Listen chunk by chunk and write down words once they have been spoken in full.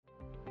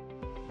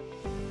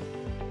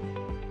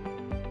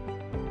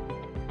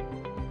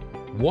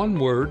One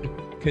word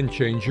can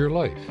change your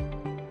life.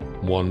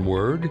 One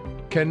word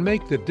can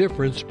make the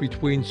difference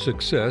between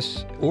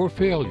success or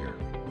failure.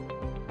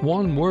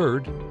 One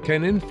word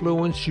can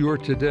influence your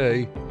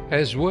today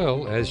as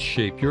well as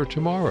shape your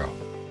tomorrow.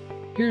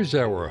 Here's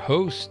our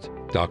host,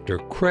 Dr.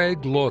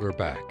 Craig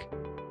Lauterbach.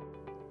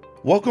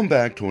 Welcome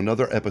back to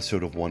another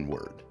episode of One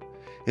Word.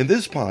 In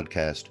this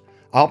podcast,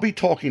 I'll be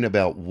talking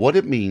about what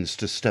it means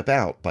to step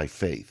out by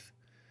faith.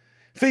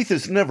 Faith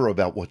is never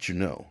about what you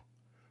know,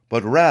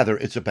 but rather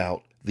it's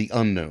about the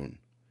unknown.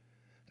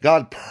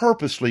 God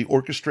purposely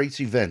orchestrates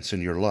events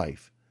in your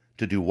life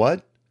to do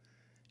what?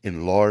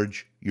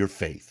 Enlarge your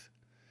faith.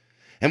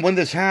 And when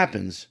this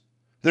happens,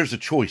 there's a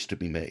choice to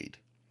be made.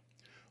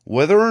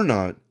 Whether or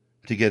not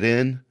to get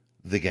in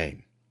the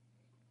game.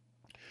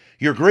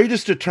 Your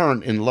greatest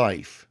deterrent in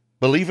life,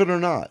 believe it or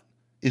not,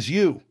 is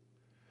you.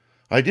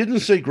 I didn't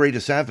say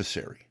greatest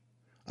adversary.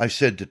 I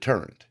said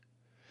deterrent.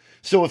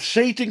 So if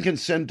Satan can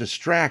send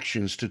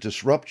distractions to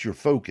disrupt your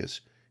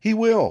focus, he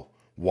will.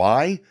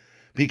 Why?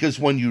 Because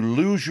when you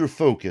lose your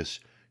focus,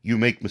 you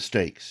make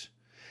mistakes.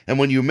 And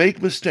when you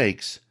make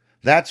mistakes,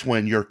 that's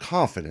when your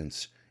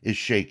confidence is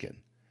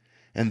shaken.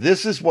 And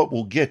this is what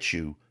will get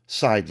you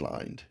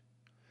sidelined.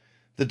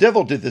 The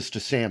devil did this to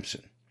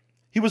Samson.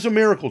 He was a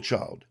miracle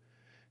child.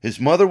 His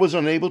mother was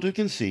unable to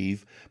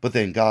conceive, but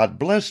then God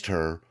blessed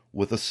her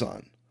with a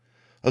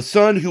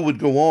son who would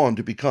go on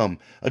to become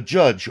a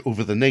judge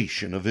over the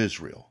nation of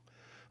Israel,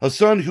 a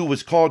son who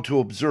was called to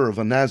observe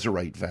a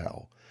Nazirite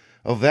vow,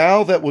 a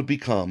vow that would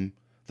become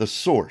the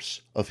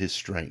source of his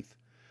strength,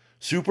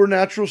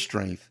 supernatural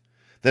strength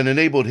that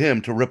enabled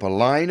him to rip a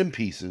lion in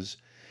pieces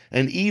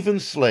and even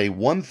slay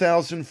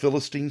 1,000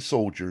 Philistine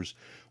soldiers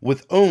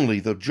with only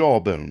the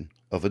jawbone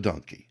of a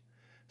donkey.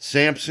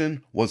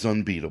 Samson was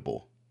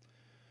unbeatable.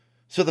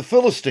 So the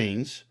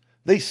Philistines,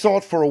 they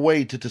sought for a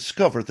way to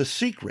discover the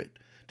secret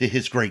to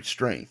his great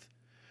strength,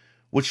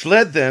 which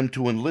led them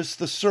to enlist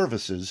the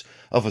services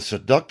of a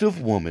seductive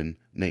woman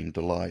named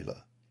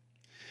Delilah.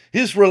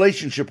 His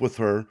relationship with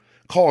her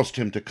caused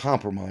him to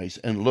compromise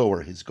and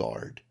lower his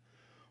guard.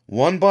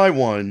 One by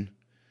one,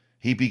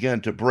 he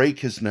began to break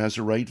his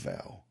Nazirite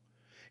vow.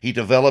 He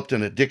developed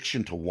an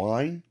addiction to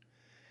wine.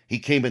 He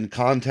came in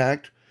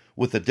contact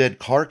with a dead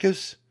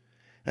carcass,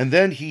 and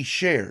then he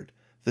shared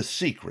the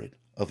secret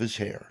of his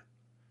hair.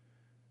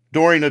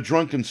 During a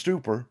drunken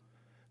stupor,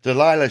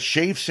 Delilah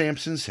shaved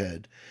Samson's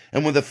head,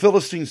 and when the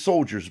Philistine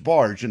soldiers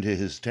barged into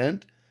his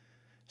tent,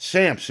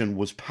 Samson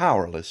was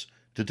powerless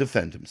to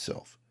defend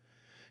himself.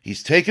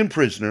 He's taken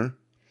prisoner,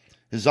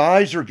 his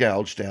eyes are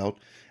gouged out,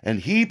 and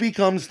he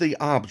becomes the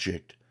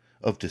object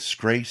of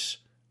disgrace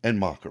and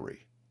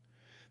mockery.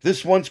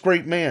 This once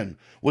great man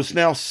was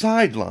now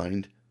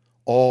sidelined,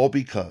 all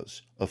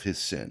because of his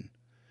sin.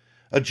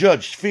 A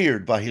judge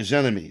feared by his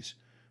enemies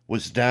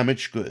was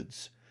damaged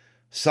goods,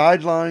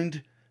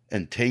 sidelined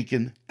and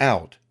taken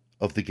out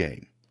of the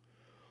game.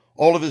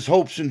 All of his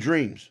hopes and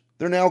dreams,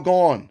 they're now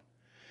gone.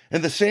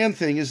 And the sad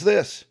thing is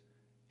this,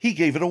 he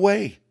gave it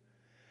away.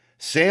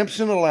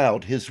 Samson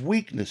allowed his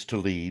weakness to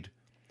lead,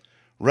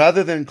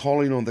 rather than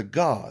calling on the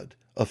God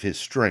of his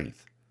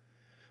strength.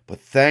 But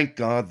thank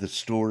God the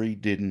story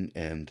didn't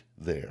end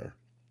there.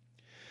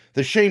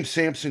 The shame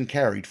Samson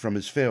carried from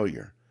his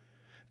failure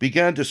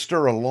began to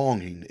stir a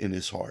longing in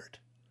his heart.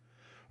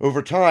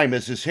 Over time,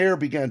 as his hair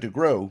began to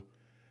grow,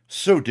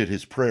 so did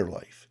his prayer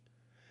life.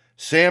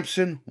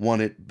 Samson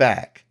wanted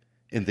back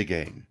in the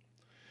game.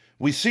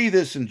 We see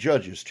this in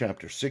Judges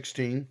chapter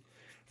 16,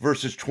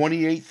 verses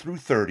 28 through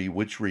 30,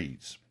 which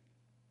reads,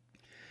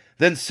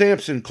 Then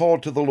Samson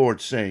called to the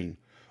Lord, saying,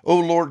 O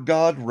Lord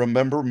God,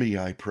 remember me,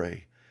 I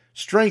pray.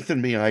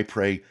 Strengthen me, I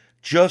pray,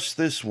 just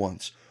this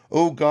once,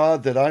 O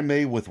God, that I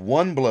may with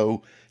one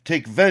blow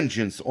take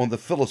vengeance on the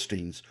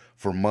Philistines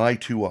for my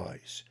 2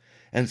 eyes.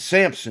 And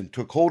Samson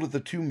took hold of the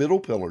 2 middle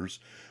pillars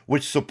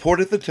which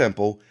supported the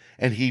temple,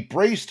 and he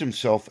braced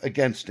himself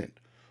against it,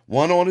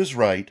 one on his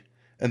right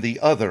and the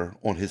other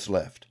on his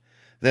left.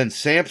 Then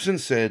Samson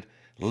said,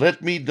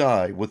 Let me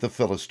die with the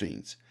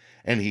Philistines.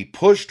 And he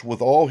pushed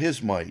with all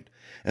his might,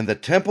 and the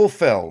temple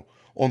fell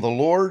on the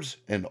lords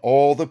and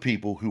all the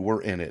people who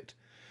were in it.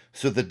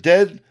 So the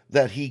dead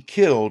that he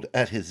killed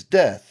at his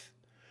death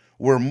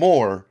were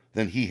more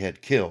than he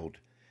had killed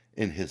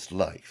in his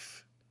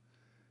life.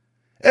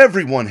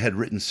 Everyone had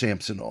written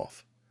Samson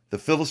off. The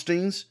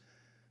Philistines,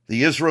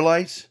 the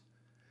Israelites,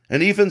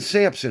 and even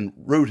Samson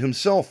wrote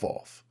himself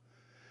off.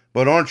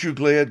 But aren't you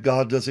glad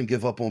God doesn't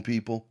give up on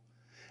people?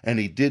 And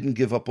he didn't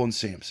give up on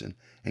Samson.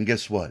 And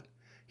guess what?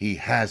 He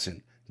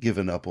hasn't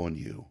given up on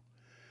you.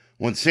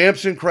 When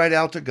Samson cried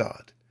out to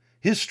God,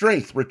 his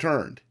strength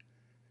returned.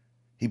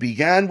 He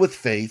began with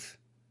faith,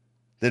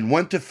 then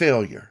went to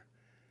failure,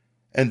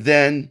 and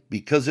then,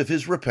 because of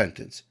his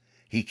repentance,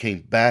 he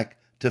came back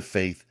to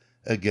faith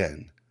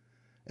again.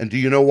 And do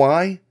you know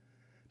why?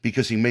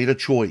 Because he made a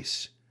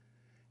choice.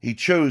 He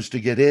chose to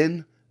get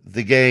in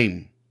the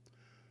game.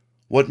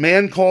 What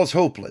man calls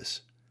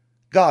hopeless,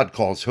 God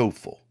calls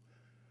hopeful.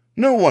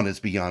 No one is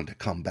beyond a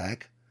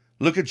comeback.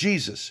 Look at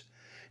Jesus.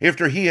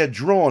 After he had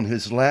drawn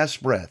his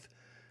last breath,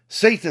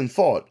 Satan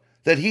thought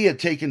that he had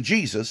taken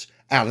Jesus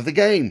out of the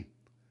game.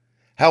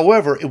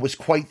 However, it was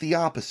quite the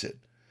opposite.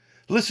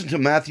 Listen to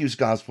Matthew's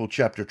Gospel,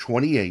 chapter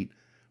 28,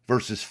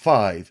 verses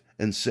 5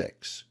 and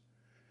 6.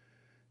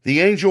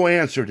 The angel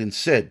answered and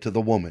said to the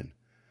woman,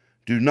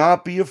 "Do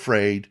not be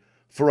afraid,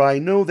 for I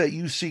know that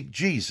you seek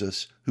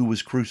Jesus who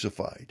was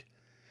crucified.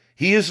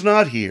 He is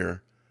not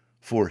here,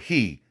 for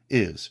he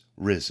is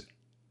risen."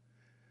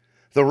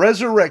 The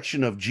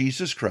resurrection of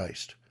Jesus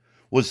Christ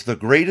was the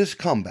greatest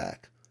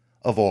comeback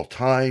of all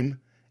time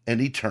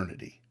and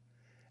eternity.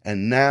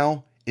 And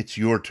now it's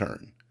your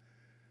turn.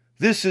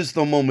 This is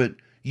the moment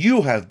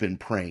you have been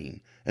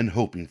praying and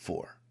hoping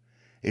for.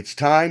 It's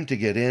time to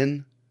get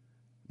in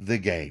the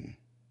game.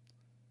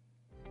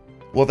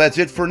 Well, that's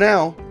it for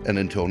now, and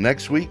until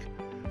next week,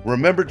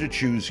 remember to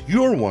choose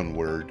your one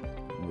word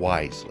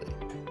wisely.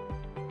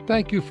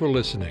 Thank you for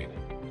listening.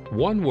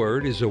 One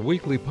Word is a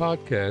weekly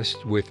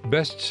podcast with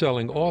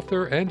best-selling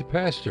author and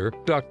pastor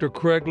Dr.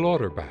 Craig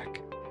Lauterbach.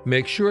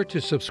 Make sure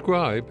to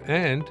subscribe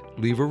and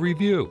leave a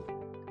review.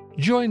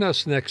 Join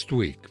us next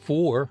week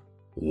for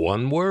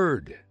One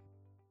Word.